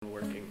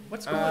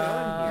What's going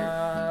on here?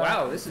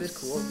 Wow, this is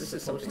cool. This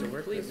is supposed something to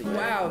work completely. this way.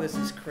 Wow, this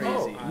is crazy.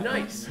 Oh,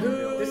 nice.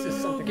 This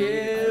is something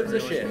gives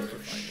completely a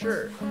shit?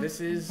 Sure,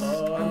 this is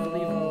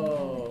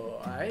unbelievable.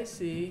 Oh, I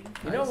see.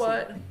 You know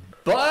what?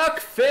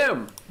 Buck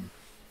Fim.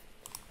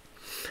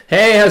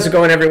 Hey, how's it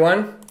going,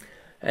 everyone?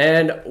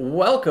 And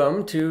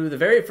welcome to the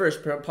very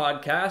first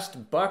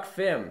podcast, Buck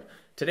Fim.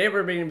 Today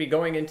we're going to be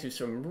going into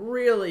some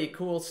really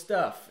cool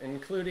stuff,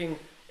 including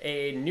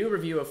a new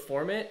review of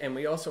Formit, and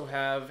we also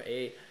have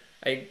a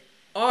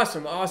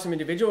awesome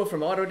individual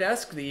from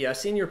Autodesk, the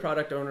senior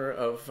product owner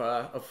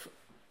of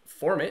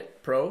Formit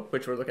Pro,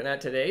 which we're looking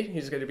at today.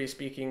 He's going to be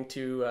speaking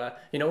to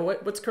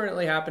what's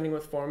currently happening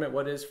with Formit,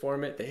 what is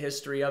Formit, the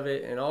history of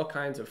it, and all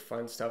kinds of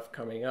fun stuff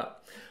coming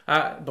up.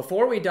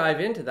 Before we dive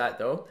into that,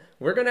 though,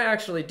 we're going to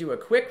actually do a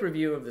quick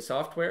review of the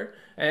software,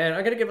 and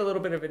I'm going to give a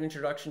little bit of an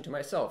introduction to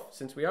myself.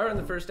 Since we are in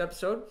the first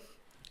episode,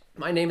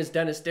 my name is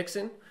Dennis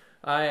Dixon.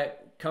 I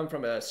come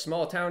from a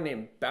small town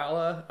named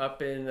Bala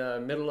up in the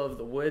middle of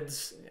the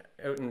woods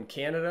out in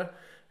Canada.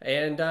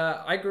 And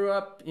I grew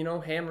up,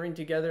 hammering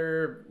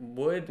together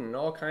wood and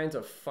all kinds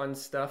of fun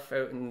stuff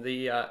out in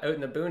the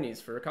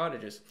boonies for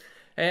cottages.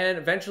 And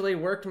eventually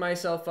worked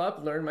myself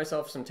up, learned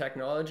myself some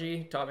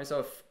technology, taught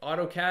myself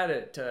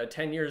AutoCAD at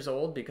 10 years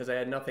old because I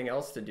had nothing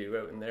else to do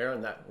out in there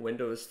on that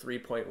Windows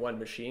 3.1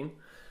 machine.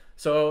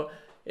 So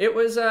it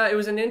was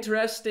an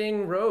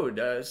interesting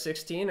road.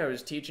 16, I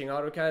was teaching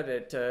AutoCAD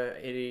at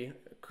a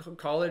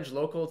college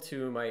local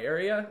to my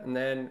area, and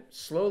then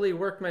slowly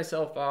worked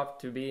myself off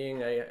to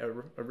being a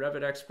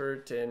Revit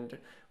expert and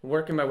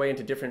working my way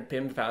into different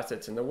BIM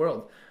facets in the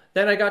world.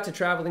 Then I got to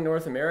traveling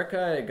North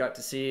America. I got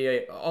to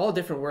see all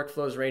different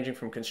workflows ranging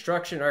from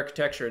construction,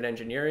 architecture, and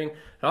engineering,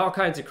 and all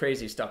kinds of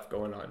crazy stuff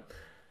going on.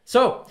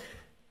 So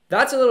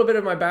that's a little bit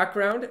of my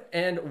background,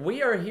 and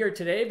we are here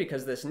today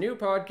because this new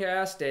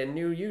podcast and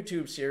new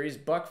YouTube series,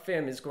 Buck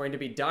Fim, is going to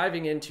be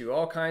diving into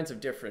all kinds of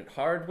different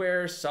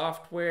hardware,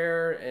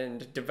 software,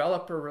 and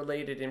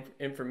developer-related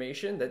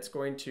information that's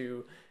going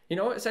to,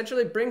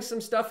 essentially bring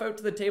some stuff out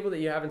to the table that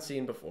you haven't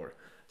seen before.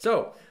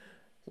 So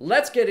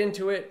let's get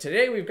into it.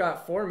 Today we've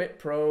got Formit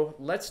Pro.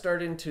 Let's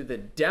start into the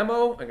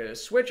demo. I'm going to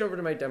switch over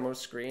to my demo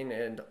screen,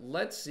 and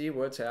let's see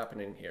what's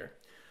happening here.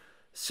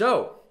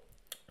 So,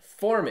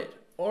 Formit.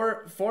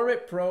 Or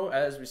Formit Pro,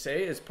 as we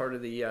say, is part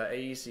of the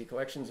AEC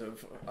collections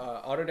of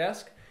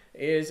Autodesk,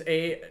 is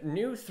a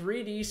new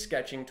 3D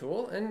sketching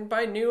tool. And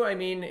by new, I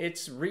mean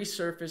it's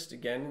resurfaced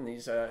again in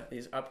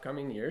these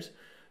upcoming years.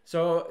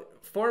 So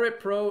Formit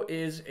Pro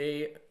is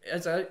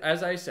as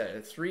I said,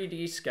 a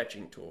 3D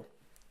sketching tool.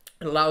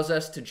 It allows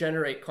us to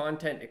generate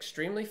content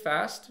extremely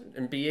fast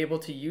and be able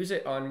to use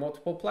it on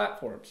multiple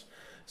platforms.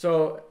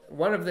 So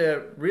one of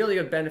the really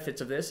good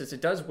benefits of this is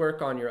it does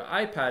work on your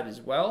iPad as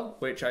well,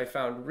 which I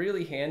found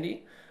really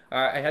handy.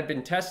 I had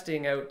been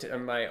testing out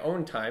in my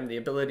own time the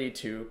ability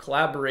to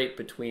collaborate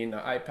between the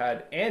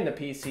iPad and the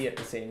PC at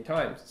the same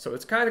time. So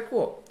it's kind of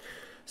cool.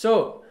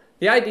 So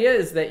the idea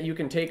is that you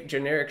can take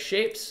generic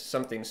shapes,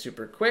 something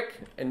super quick,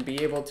 and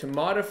be able to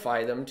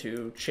modify them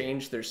to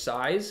change their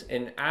size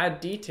and add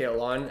detail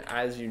on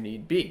as you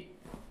need be.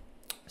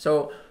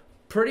 So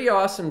pretty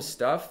awesome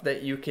stuff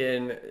that you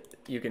can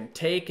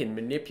take and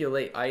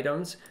manipulate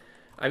items.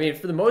 I mean,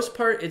 for the most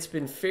part, it's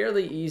been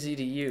fairly easy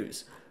to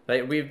use.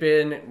 Like we've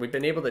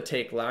been able to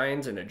take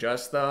lines and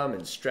adjust them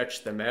and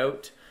stretch them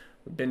out.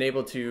 We've been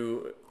able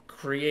to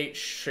create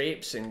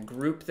shapes and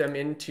group them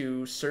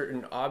into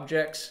certain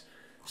objects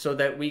so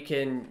that we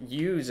can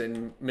use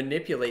and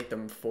manipulate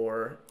them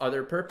for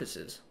other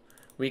purposes.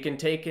 We can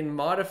take and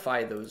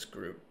modify those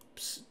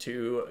groups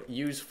to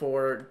use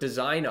for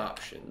design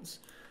options.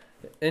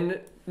 And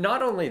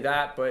not only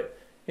that, but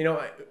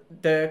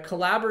the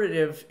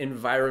collaborative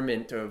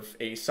environment of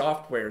a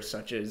software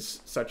such as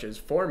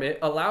Formit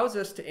allows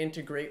us to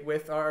integrate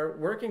with our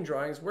working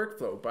drawings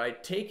workflow by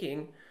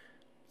taking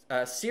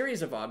a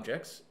series of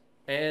objects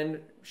and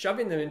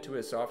shoving them into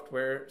a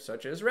software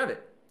such as Revit,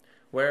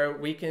 where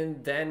we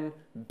can then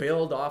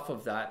build off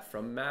of that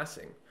from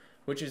massing,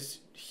 which is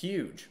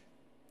huge.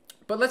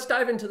 But let's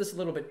dive into this a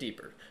little bit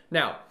deeper.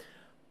 Now,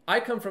 I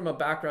come from a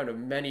background of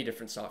many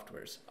different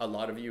softwares. A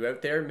lot of you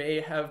out there may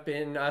have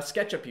been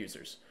SketchUp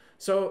users.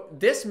 So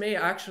this may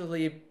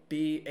actually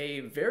be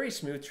a very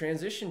smooth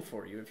transition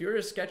for you. If you're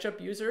a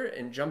SketchUp user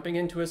and jumping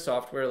into a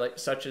software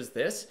such as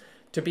this,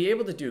 to be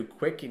able to do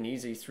quick and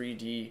easy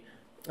 3D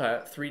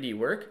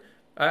work,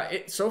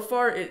 so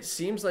far it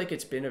seems like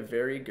it's been a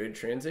very good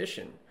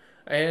transition.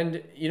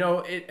 And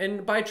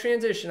and by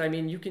transition I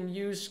mean you can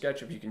use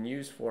SketchUp, you can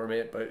use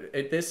Formit, but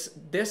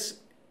this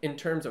in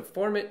terms of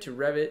Formit to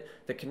Revit,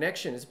 the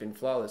connection has been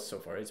flawless so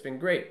far. It's been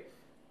great.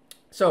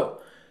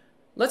 So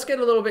let's get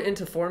a little bit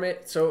into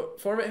Formit. So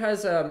Formit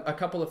has a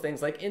couple of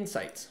things like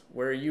insights,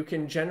 where you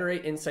can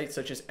generate insights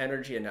such as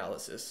energy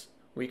analysis.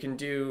 We can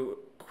do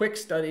quick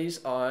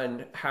studies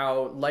on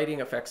how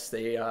lighting affects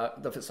the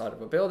facade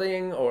of a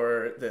building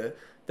or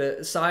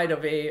the side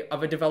of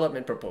a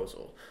development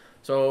proposal.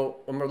 So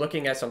when we're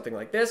looking at something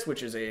like this,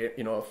 which is a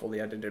fully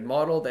edited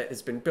model that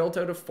has been built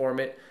out of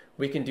Formit,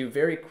 we can do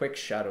very quick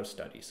shadow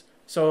studies.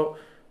 So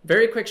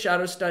very quick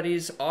shadow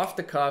studies off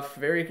the cuff,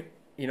 very,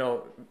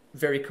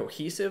 very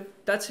cohesive.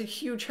 That's a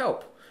huge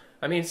help.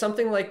 I mean,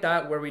 something like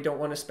that where we don't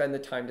want to spend the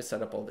time to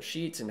set up all the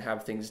sheets and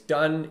have things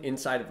done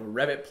inside of a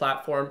Revit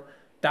platform,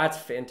 that's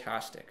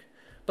fantastic.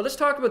 But let's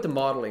talk about the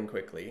modeling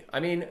quickly. I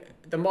mean,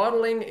 the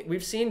modeling,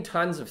 we've seen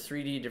tons of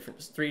different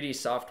 3D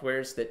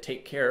softwares that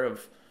take care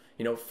of,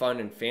 fun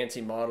and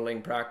fancy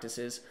modeling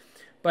practices.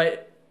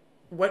 But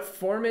what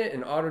Formit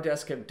and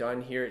Autodesk have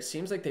done here, it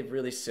seems like they've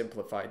really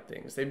simplified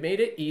things. They've made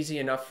it easy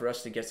enough for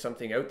us to get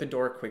something out the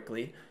door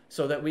quickly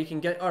so that we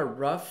can get our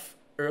rough,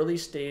 early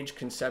stage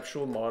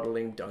conceptual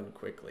modeling done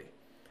quickly.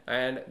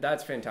 And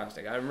that's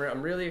fantastic. I'm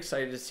really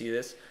excited to see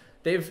this.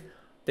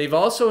 They've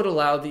also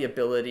allowed the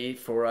ability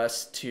for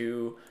us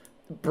to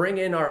bring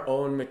in our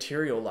own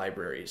material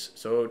libraries.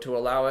 So to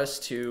allow us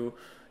to,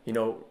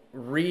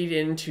 read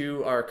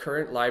into our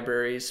current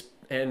libraries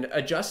and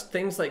adjust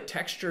things like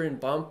texture and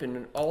bump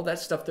and all that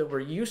stuff that we're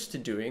used to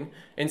doing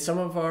in some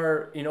of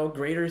our,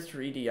 greater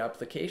 3D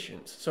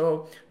applications.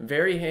 So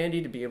very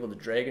handy to be able to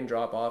drag and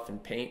drop off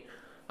and paint.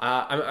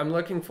 I'm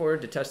looking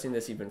forward to testing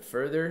this even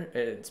further.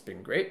 It's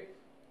been great.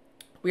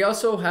 We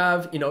also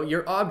have,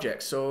 your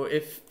objects. So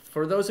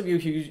for those of you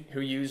who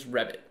use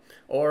Revit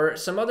or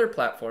some other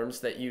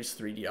platforms that use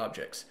 3D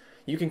objects,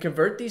 you can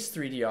convert these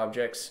 3D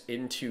objects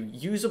into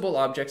usable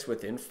objects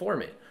within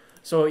Formit.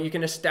 So you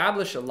can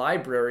establish a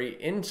library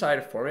inside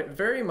of Formit,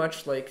 very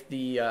much like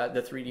the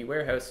 3D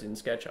warehouse in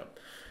SketchUp.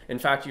 In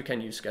fact, you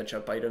can use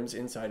SketchUp items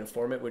inside of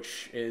Formit,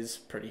 which is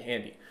pretty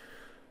handy.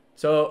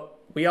 So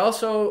we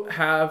also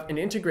have an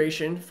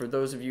integration for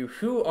those of you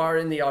who are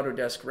in the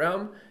Autodesk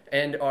realm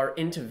and are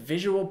into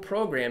visual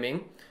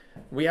programming.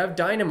 We have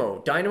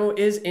Dynamo. Dynamo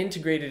is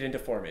integrated into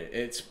Formit.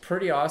 It's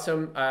pretty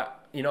awesome.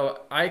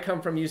 I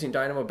come from using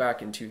Dynamo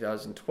back in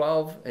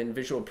 2012 and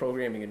visual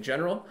programming in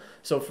general.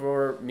 So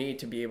for me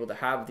to be able to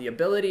have the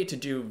ability to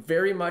do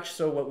very much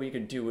so what we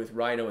could do with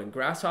Rhino and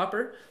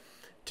Grasshopper,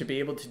 to be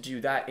able to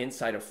do that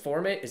inside of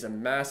Formit is a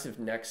massive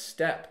next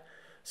step.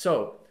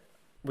 So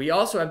we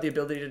also have the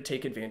ability to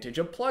take advantage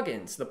of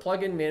plugins. The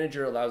plugin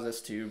manager allows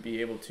us to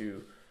be able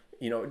to,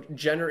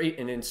 generate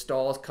and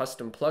install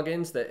custom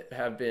plugins that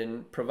have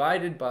been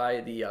provided by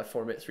the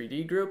Formit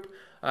 3D group.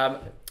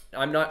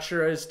 I'm not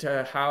sure as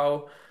to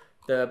how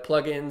the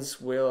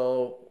plugins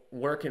will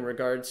work in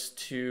regards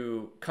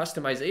to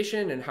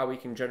customization and how we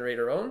can generate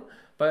our own,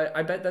 but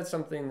I bet that's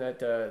something that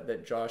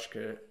that Josh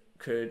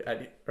could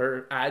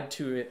add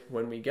to it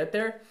when we get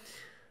there.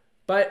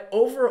 But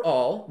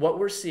overall, what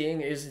we're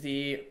seeing is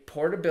the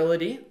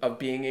portability of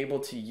being able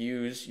to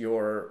use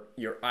your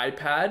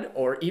iPad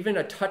or even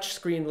a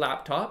touchscreen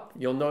laptop.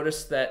 You'll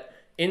notice that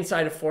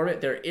inside of Formit,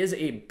 there is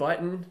a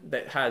button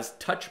that has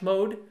touch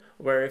mode,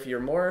 where if you're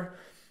more,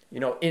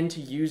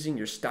 into using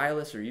your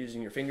stylus or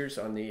using your fingers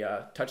on the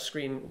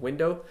touchscreen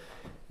window,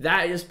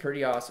 that is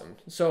pretty awesome.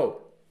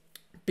 So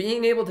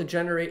being able to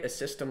generate a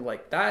system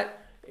like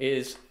that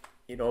is,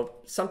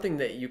 something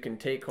that you can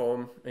take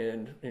home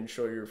and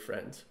show your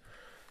friends.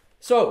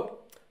 So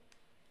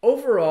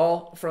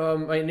overall,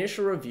 from my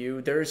initial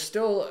review, there is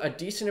still a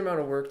decent amount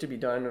of work to be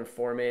done on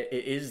Formit.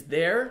 It is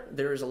there.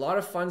 There is a lot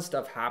of fun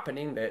stuff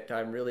happening that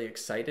I'm really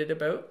excited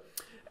about.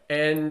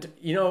 And,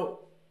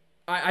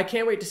 I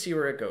can't wait to see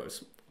where it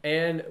goes.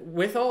 And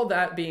with all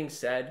that being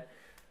said,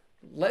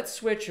 let's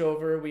switch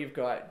over. We've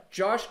got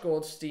Josh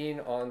Goldstein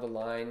on the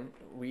line.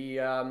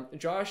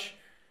 Josh,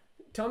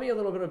 tell me a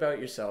little bit about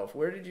yourself.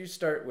 Where did you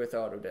start with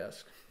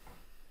Autodesk?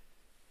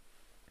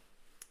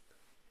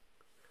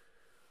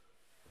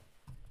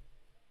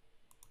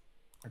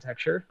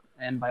 Architecture,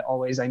 and by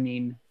always I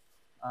mean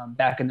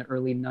back in the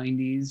early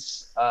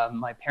 90s.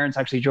 My parents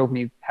actually drove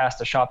me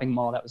past a shopping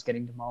mall that was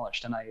getting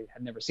demolished, and I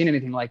had never seen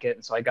anything like it,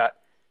 and so I got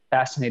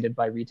fascinated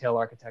by retail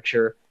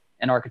architecture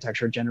and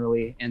architecture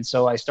generally. And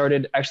so I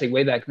started, actually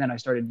way back then, I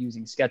started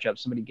using SketchUp.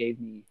 Somebody gave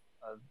me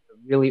a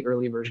really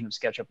early version of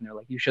SketchUp, and they're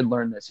like, you should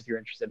learn this if you're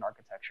interested in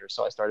architecture.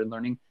 So I started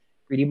learning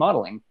 3D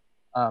modeling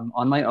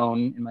on my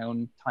own, in my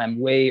own time,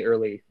 way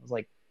early. I was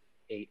like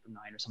 8 or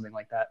 9 or something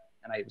like that,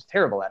 and I was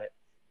terrible at it.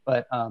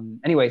 But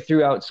anyway,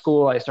 throughout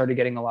school, I started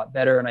getting a lot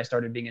better, and I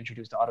started being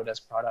introduced to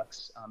Autodesk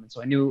products. And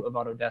so I knew of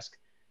Autodesk,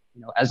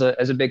 as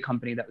a big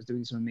company that was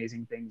doing some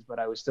amazing things, but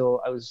I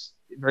was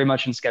very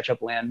much in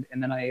SketchUp land.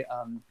 And then I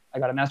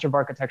got a Master of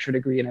Architecture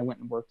degree, and I went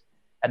and worked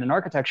at an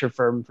architecture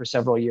firm for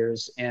several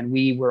years. And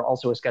we were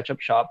also a SketchUp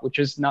shop, which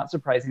is not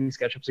surprising.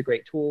 SketchUp's a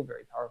great tool,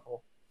 very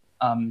powerful.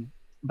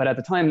 But at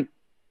the time,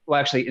 well,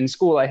 actually in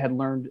school, I had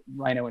learned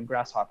Rhino and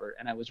Grasshopper,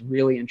 and I was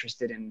really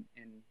interested in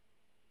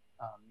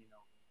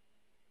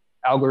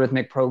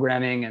algorithmic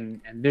programming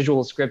and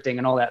visual scripting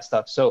and all that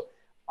stuff. So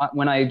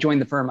when I joined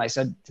the firm, I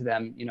said to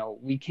them,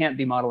 we can't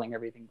be modeling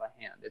everything by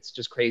hand. It's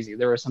just crazy.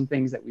 There are some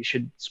things that we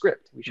should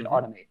script, we should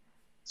automate.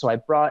 So I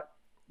brought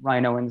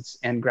Rhino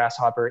and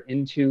Grasshopper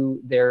into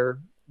their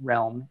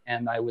realm,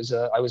 and I was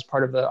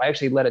part of I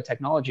actually led a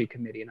technology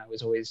committee, and I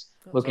was always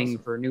looking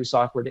for new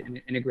software to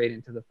integrate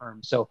into the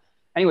firm. So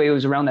anyway, it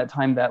was around that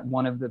time that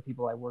one of the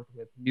people I worked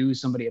with knew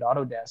somebody at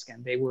Autodesk,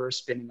 and they were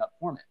spinning up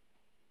Formit.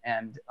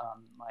 And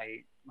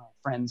my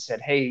friend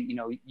said, hey,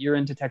 you're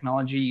into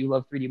technology, you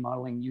love 3D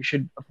modeling, you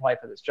should apply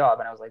for this job.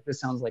 And I was like, this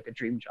sounds like a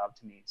dream job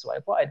to me. So I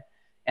applied.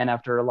 And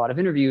after a lot of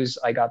interviews,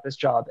 I got this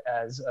job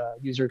as a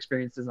user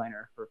experience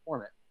designer for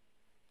Formit.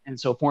 And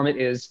so Formit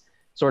is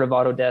sort of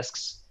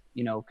Autodesk's,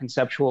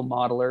 conceptual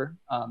modeler,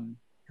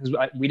 because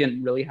we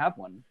didn't really have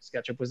one.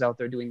 SketchUp was out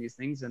there doing these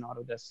things, and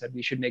Autodesk said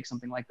we should make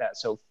something like that.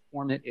 So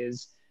Formit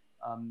is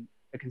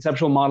a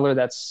conceptual modeler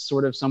that's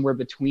sort of somewhere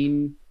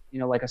between,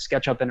 like a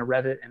SketchUp and a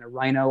Revit and a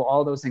Rhino.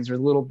 All those things are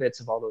little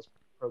bits of all those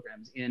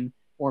programs in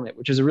Formit,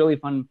 which is a really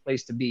fun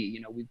place to be.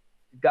 We've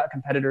got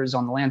competitors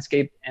on the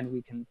landscape, and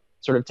we can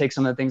sort of take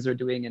some of the things they're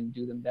doing and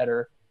do them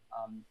better.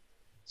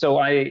 So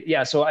I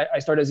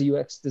started as a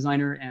UX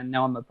designer, and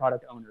now I'm a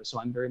product owner. So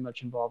I'm very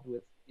much involved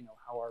with,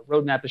 how our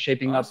roadmap is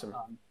shaping up.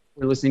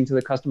 We're listening to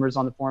the customers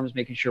on the forums,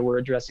 making sure we're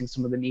addressing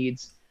some of the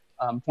needs.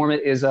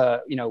 Formit is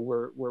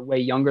we're way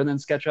younger than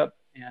SketchUp,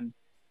 and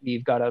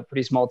we've got a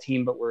pretty small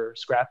team, but we're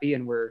scrappy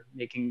and we're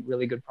making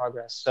really good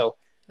progress. So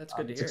that's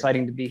good to hear. It's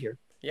exciting to be here.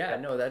 Yeah,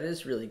 no, that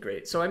is really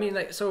great. So, I mean,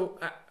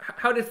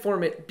 how did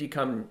Formit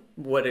become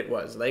what it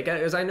was? Like,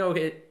 as I know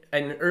it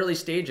in early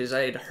stages,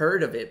 I had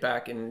heard of it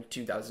back in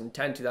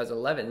 2010,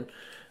 2011.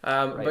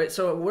 Right. But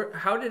so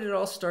how did it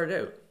all start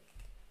out?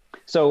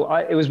 So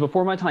it was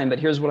before my time, but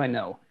here's what I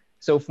know.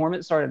 So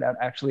Formit started out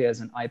actually as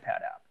an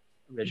iPad app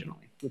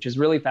originally, which is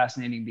really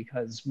fascinating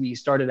because we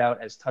started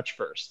out as touch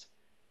first.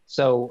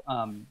 So,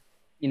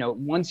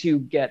 once you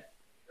get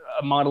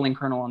a modeling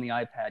kernel on the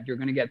iPad, you're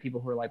going to get people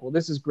who are like, well,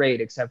 this is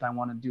great, except I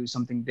want to do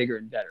something bigger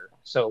and better.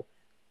 So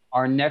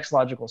our next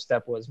logical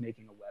step was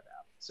making a web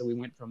app. So we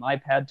went from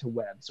iPad to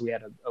web. So we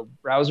had a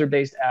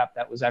browser-based app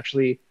that was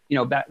actually,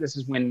 this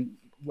is when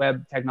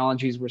web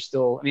technologies were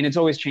still, it's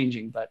always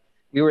changing, but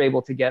we were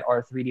able to get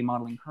our 3D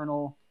modeling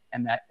kernel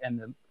and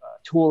the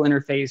tool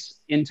interface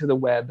into the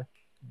web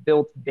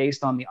built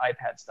based on the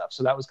iPad stuff.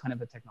 So that was kind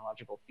of a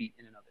technological feat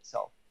in and of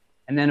itself.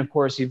 And then, of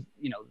course, the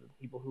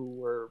people who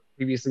were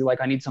previously like,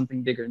 I need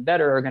something bigger and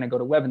better, are going to go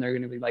to web, and they're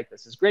going to be like,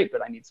 this is great,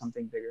 but I need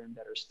something bigger and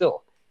better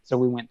still. So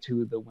we went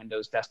to the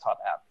Windows desktop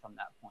app from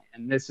that point.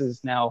 And this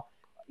is now,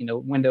 the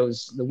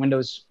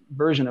Windows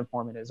version of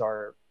Formit is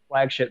our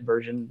flagship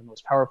version, the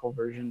most powerful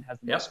version, has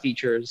the most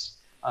features,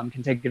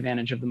 can take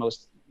advantage of the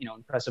most,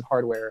 impressive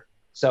hardware.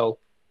 So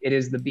it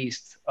is the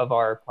beast of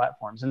our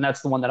platforms. And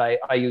that's the one that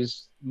I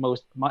use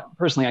most.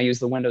 Personally, I use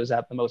the Windows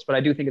app the most, but I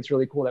do think it's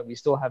really cool that we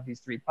still have these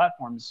three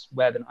platforms,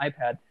 web and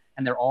iPad,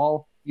 and they're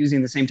all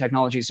using the same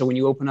technology. So when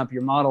you open up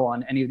your model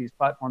on any of these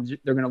platforms,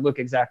 they're going to look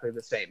exactly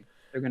the same.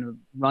 They're going to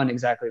run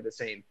exactly the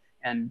same.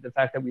 And the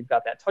fact that we've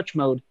got that touch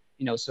mode,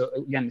 so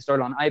again, it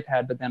started on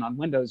iPad, but then on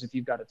Windows, if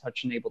you've got a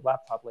touch-enabled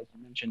laptop, like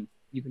you mentioned,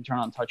 you can turn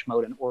on touch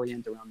mode and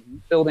orient around the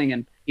building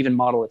and even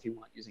model if you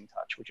want using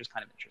touch, which is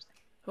kind of interesting.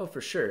 Oh,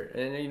 for sure.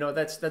 And,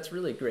 that's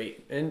really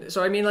great. And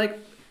so,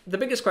 the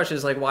biggest question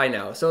is why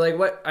now? So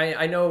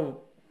I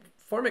know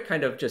Formit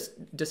kind of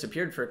just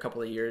disappeared for a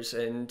couple of years,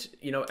 and,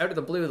 out of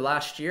the blue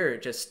last year,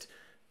 it just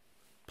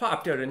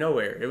popped out of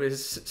nowhere. It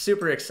was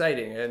super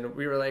exciting. And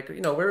we were like,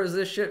 where was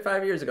this shit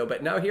 5 years ago?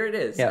 But now here it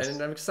is. Yes.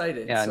 And I'm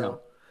excited. Yeah, so, no.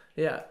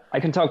 Yeah. I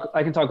can talk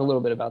a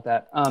little bit about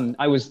that.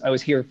 I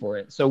was here for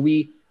it. So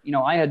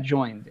I had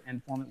joined,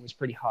 and Formit was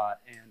pretty hot,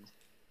 and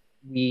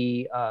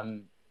we,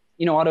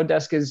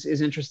 Autodesk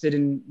is interested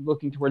in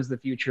looking towards the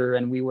future,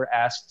 and we were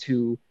asked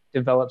to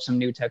develop some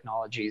new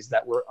technologies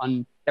that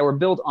were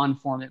built on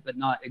Formit, but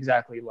not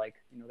exactly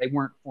they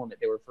weren't Formit.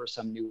 They were for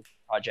some new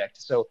project.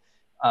 So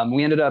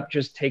we ended up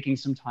just taking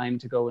some time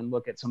to go and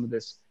look at some of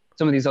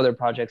these other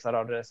projects that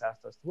Autodesk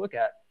asked us to look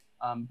at.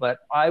 But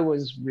I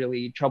was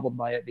really troubled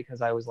by it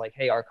because I was like,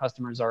 hey, our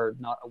customers are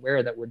not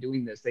aware that we're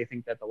doing this. They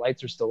think that the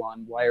lights are still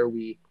on. Why are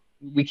we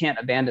can't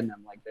abandon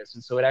them like this?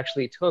 And so it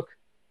actually took,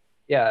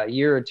 a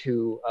year or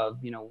two of,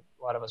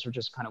 a lot of us were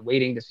just kind of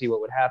waiting to see what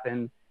would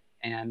happen.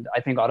 And I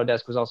think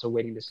Autodesk was also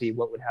waiting to see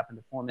what would happen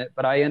to Formit.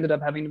 But I ended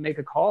up having to make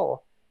a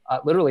call,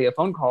 literally a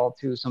phone call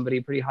to somebody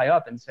pretty high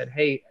up and said,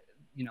 hey,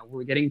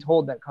 we're getting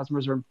told that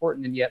customers are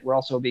important, and yet we're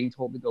also being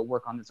told to go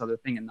work on this other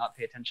thing and not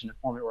pay attention to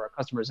Formit or our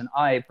customers. And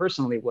I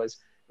personally was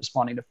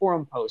responding to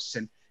forum posts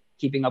and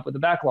keeping up with the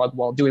backlog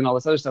while doing all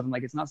this other stuff. I'm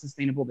like, it's not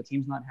sustainable. The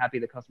team's not happy.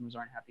 The customers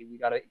aren't happy. We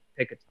got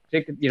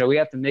to we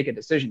have to make a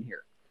decision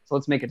here. So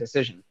let's make a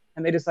decision.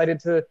 And they decided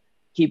to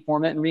keep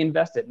Formit and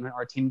reinvest it. And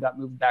our team got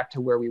moved back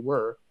to where we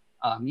were.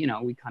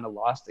 We kind of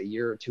lost a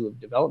year or two of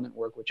development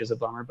work, which is a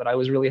bummer, but I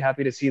was really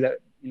happy to see that,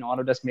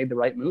 Autodesk made the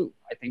right move,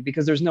 I think,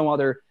 because there's no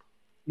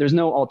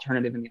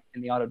alternative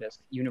in the Autodesk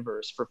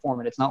universe for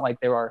Formit. It's not like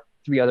there are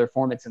 3 other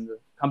Formits in the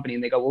company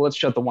and they go, well, let's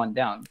shut the one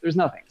down. There's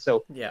nothing.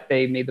 So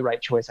They made the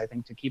right choice, I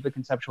think, to keep a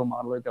conceptual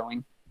modeler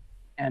going.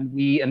 And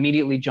we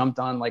immediately jumped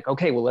on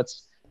okay, well,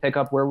 let's pick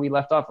up where we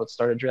left off. Let's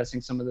start addressing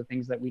some of the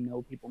things that we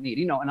know people need.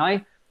 And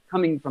I,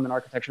 coming from an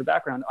architecture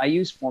background, I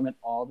use Formit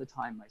all the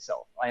time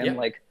myself.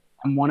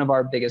 I'm one of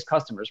our biggest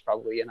customers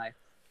probably, and I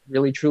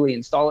really truly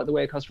install it the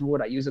way a customer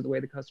would. I use it the way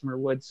the customer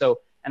would. So,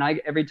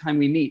 and every time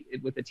we meet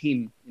with the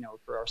team,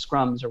 for our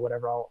scrums or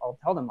whatever, I'll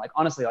tell them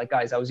honestly,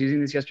 guys, I was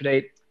using this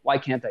yesterday. Why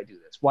can't I do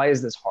this? Why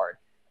is this hard?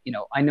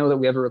 I know that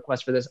we have a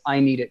request for this. I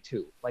need it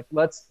too. Like,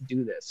 let's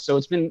do this. So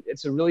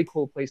it's a really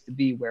cool place to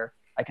be where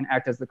I can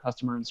act as the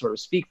customer and sort of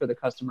speak for the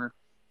customer.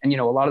 And,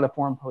 a lot of the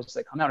forum posts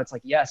that come out, it's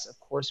like, yes, of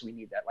course we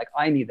need that. Like,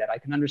 I need that. I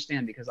can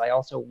understand because I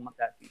also want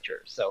that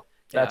feature. So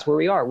that's where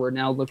we are. We're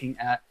now looking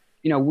at,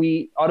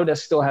 Autodesk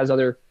still has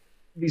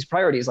these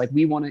priorities. Like,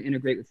 we want to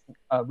integrate with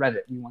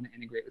Revit. We want to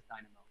integrate with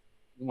Dynamo.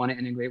 We want to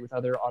integrate with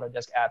other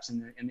Autodesk apps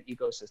in the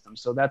ecosystem.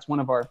 So that's one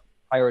of our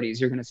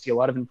priorities. You're going to see a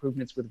lot of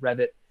improvements with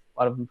Revit, a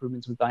lot of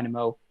improvements with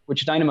Dynamo,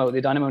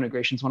 the Dynamo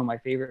integration is one of my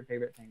favorite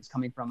things.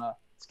 Coming from a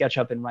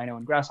SketchUp and Rhino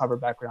and Grasshopper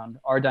background,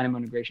 our Dynamo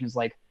integration is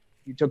like,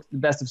 you took the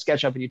best of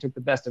SketchUp and you took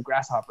the best of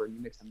Grasshopper and you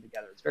mixed them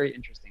together. It's very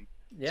interesting.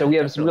 Yeah, so we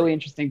have some really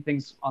interesting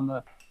things on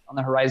the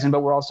horizon,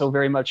 but we're also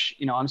very much,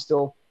 I'm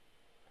still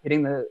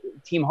hitting the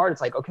team hard. It's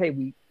like, okay,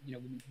 we've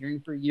been hearing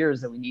for years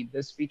that we need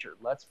this feature.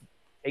 Let's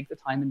take the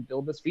time and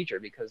build this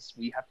feature because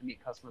we have to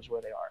meet customers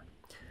where they are.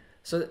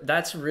 So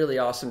that's really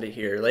awesome to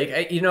hear. Like,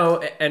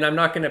 and I'm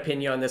not going to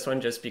pin you on this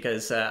one just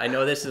because I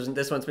know this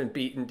one's been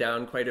beaten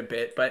down quite a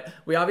bit. But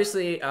we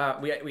obviously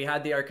we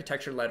had the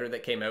architecture letter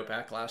that came out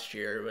back last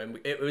year, and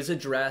it was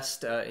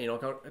addressed.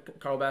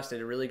 Carl Bass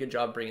did a really good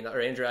job bringing that,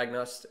 or Andrew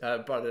Agnost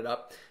brought it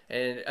up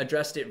and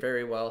addressed it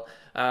very well.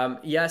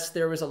 Yes,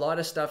 there was a lot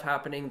of stuff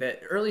happening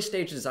that early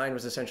stage design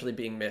was essentially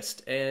being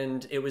missed,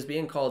 and it was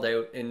being called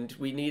out, and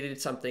we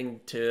needed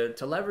something to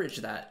leverage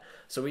that.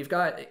 So we've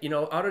got,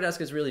 Autodesk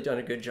has really done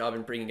a good job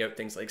in bringing out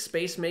things like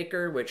Space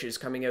Maker, which is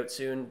coming out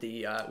soon,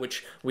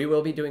 which we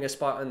will be doing a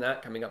spot on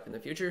that coming up in the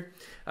future.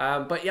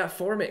 But yeah,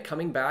 Formit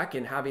coming back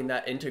and having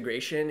that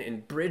integration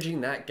and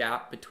bridging that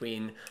gap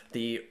between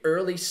the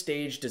early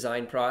stage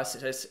design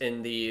process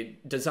and the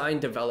design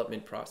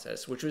development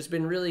process, which has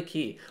been really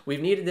key.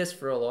 We've needed this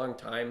for a long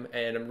time,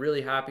 and I'm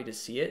really happy to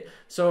see it.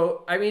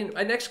 So, I mean,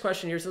 my next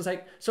question here is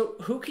like, so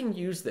who can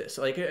use this?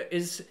 Like,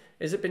 is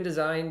it been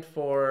designed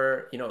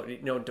for,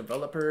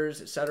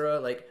 developers, etc.?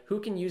 Like, who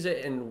can use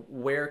it and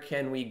where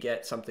can we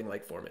get something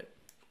like Formit?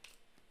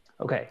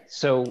 Okay,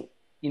 so,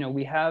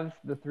 we have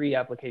the 3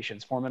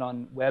 applications, Formit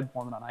on web,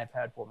 Formit on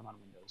iPad, Formit on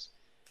Windows.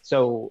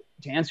 So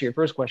to answer your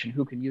first question,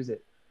 who can use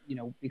it?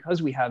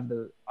 Because we have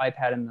the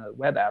iPad and the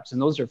web apps,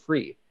 and those are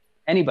free,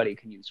 anybody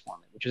can use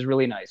Formit, which is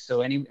really nice.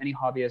 So any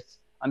hobbyists,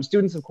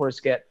 students, of course,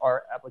 get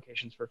our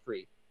applications for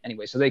free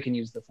anyway, so they can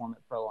use the Formit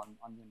Pro on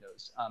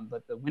Windows.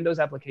 But the Windows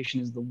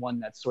application is the one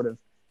that's sort of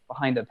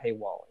behind a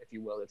paywall, if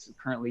you will. It's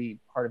currently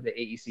part of the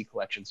AEC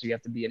collection, so you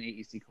have to be an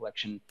AEC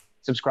collection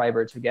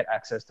subscriber to get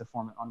access to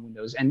Formit on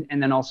Windows. And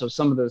then also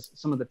some of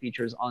the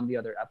features on the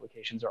other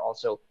applications are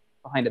also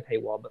behind a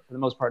paywall. But for the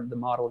most part, the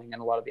modeling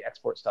and a lot of the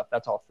export stuff,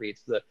 that's all free.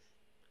 It's the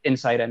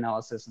Insight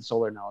analysis and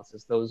solar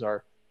analysis; those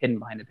are hidden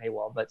behind a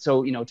paywall. But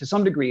so to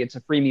some degree, it's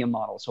a freemium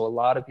model, so a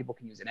lot of people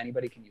can use it.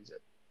 Anybody can use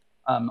it.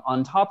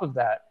 On top of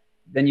that,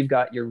 then you've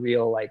got your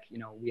real,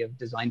 we have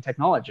design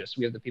technologists.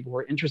 We have the people who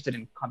are interested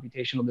in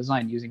computational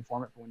design using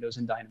Formit for Windows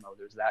and Dynamo.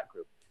 There's that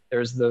group.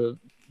 There's the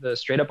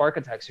straight up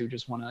architects who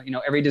just want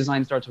to, every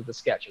design starts with a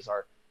sketch, is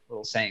our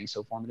little saying.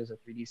 So Formit is a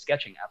 3D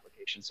sketching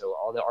application. So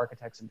all the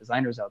architects and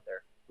designers out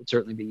there would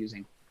certainly be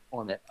using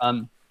Formit.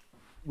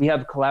 We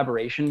have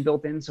collaboration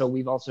built in. So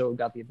we've also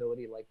got the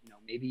ability,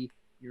 maybe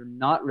you're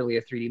not really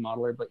a 3D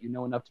modeler, but you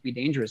know enough to be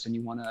dangerous, and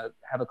you want to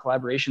have a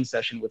collaboration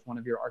session with one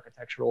of your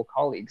architectural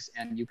colleagues,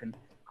 and you can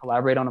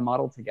collaborate on a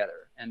model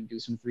together and do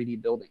some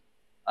 3D building.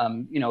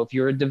 If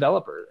you're a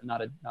developer,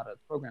 not a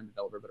program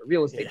developer, but a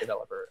real estate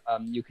developer,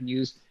 you can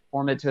use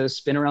Formit to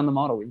spin around the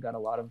model. We've got a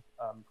lot of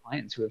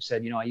clients who have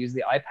said, I use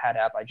the iPad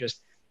app. I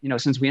just,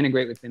 since we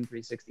integrate with BIM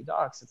 360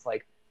 Docs, it's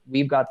like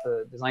we've got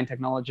the design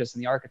technologists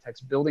and the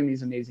architects building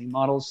these amazing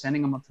models,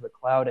 sending them up to the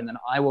cloud, and then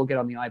I will get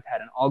on the iPad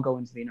and I'll go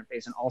into the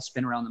interface and I'll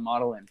spin around the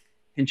model and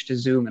pinch to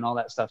zoom and all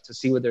that stuff to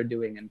see what they're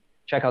doing and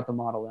check out the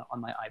model on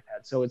my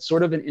iPad. So it's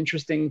sort of an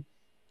interesting,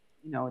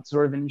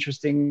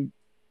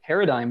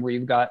 paradigm where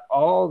you've got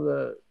all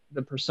the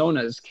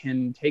personas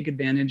can take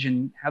advantage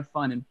and have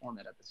fun and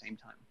Formit at the same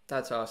time.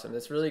 That's awesome.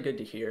 That's really good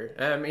to hear.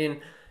 I mean,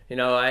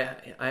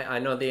 I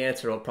know the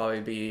answer will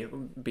probably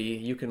be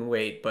you can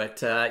wait, but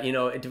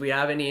do we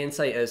have any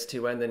insight as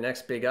to when the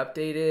next big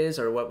update is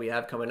or what we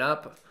have coming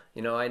up?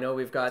 I know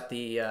we've got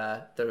the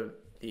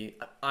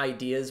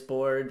ideas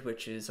board,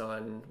 which is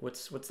on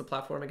what's the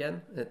platform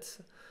again? I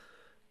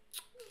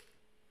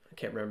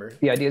can't remember.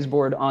 The ideas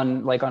board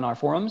on our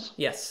forums?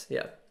 Yes.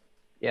 Yeah.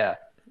 Yeah.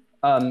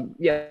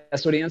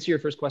 So to answer your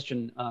first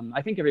question,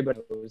 I think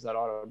everybody knows that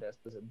Autodesk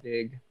is a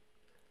big,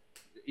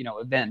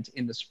 event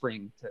in the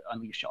spring to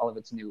unleash all of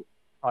its new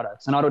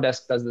products. And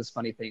Autodesk does this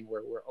funny thing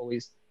where we're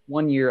always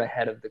 1 year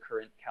ahead of the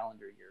current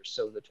calendar year.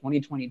 So the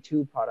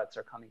 2022 products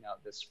are coming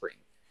out this spring.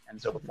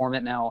 And so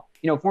Formit now,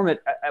 Formit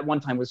at one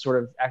time was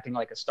sort of acting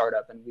like a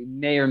startup, and we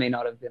may or may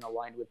not have been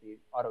aligned with the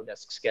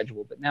Autodesk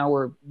schedule, but now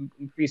we're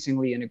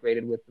increasingly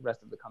integrated with the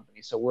rest of the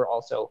company. So we're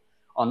also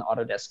on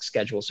Autodesk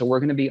schedule. So we're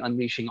going to be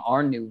unleashing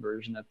our new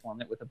version of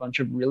Formit with a bunch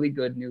of really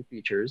good new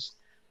features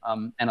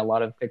and a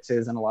lot of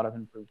fixes and a lot of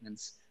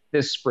improvements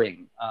this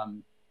spring. I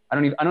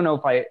don't know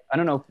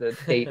if the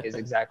date is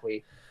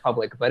exactly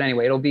public. But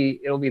anyway, it'll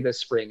be this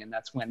spring, and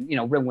that's when,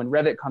 when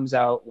Revit comes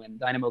out, when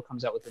Dynamo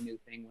comes out with a new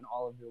thing, when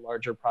all of the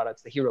larger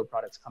products, the hero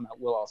products come out,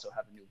 we'll also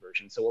have a new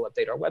version. So we'll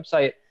update our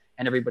website,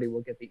 and everybody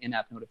will get the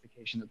in-app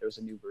notification that there's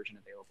a new version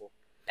available.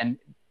 And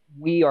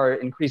we are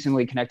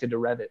increasingly connected to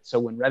Revit. So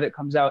when Revit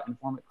comes out and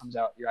Formit comes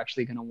out, you're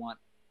actually going to want,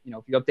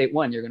 if you update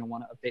one, you're going to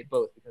want to update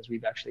both, because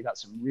we've actually got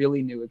some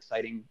really new,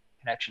 exciting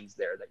connections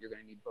there that you're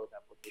going to need both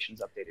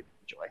applications updated to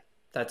enjoy.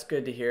 That's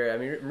good to hear.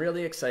 I'm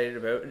really excited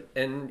about it.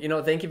 And,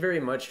 thank you very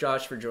much,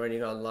 Josh, for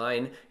joining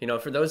online.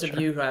 For those of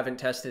you who haven't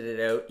tested it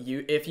out,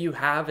 if you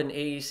have an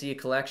AEC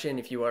collection,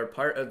 if you are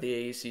part of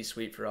the AEC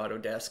suite for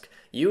Autodesk,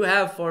 you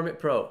have Formit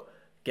Pro.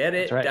 Get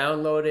it, right.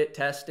 Download it,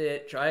 test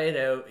it, try it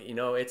out.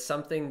 It's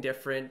something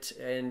different,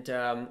 and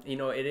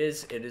it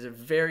is a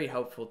very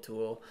helpful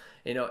tool.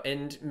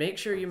 And make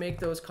sure you make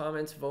those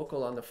comments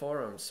vocal on the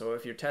forums. So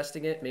if you're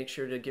testing it, make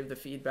sure to give the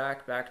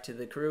feedback back to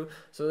the crew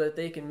so that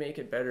they can make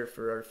it better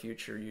for our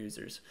future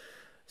users.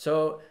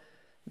 So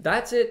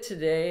that's it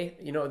today.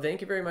 Thank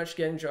you very much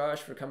again, Josh,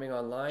 for coming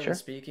online and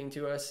speaking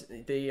to us.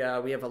 We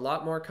have a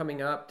lot more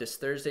coming up. This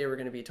Thursday, we're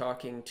going to be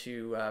talking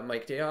to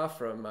Mike Dayoff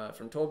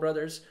from Toll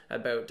Brothers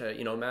about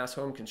mass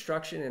home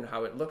construction and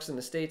how it looks in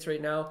the States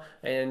right now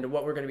and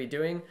what we're going to be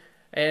doing.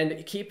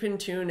 And keep in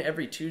tune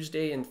every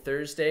Tuesday and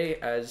Thursday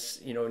as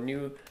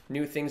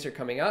new things are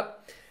coming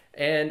up.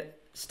 And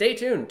stay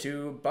tuned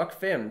to Buck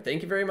Fim.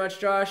 Thank you very much,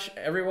 Josh.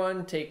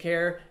 Everyone, take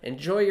care.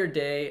 Enjoy your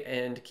day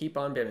and keep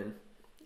on bimming.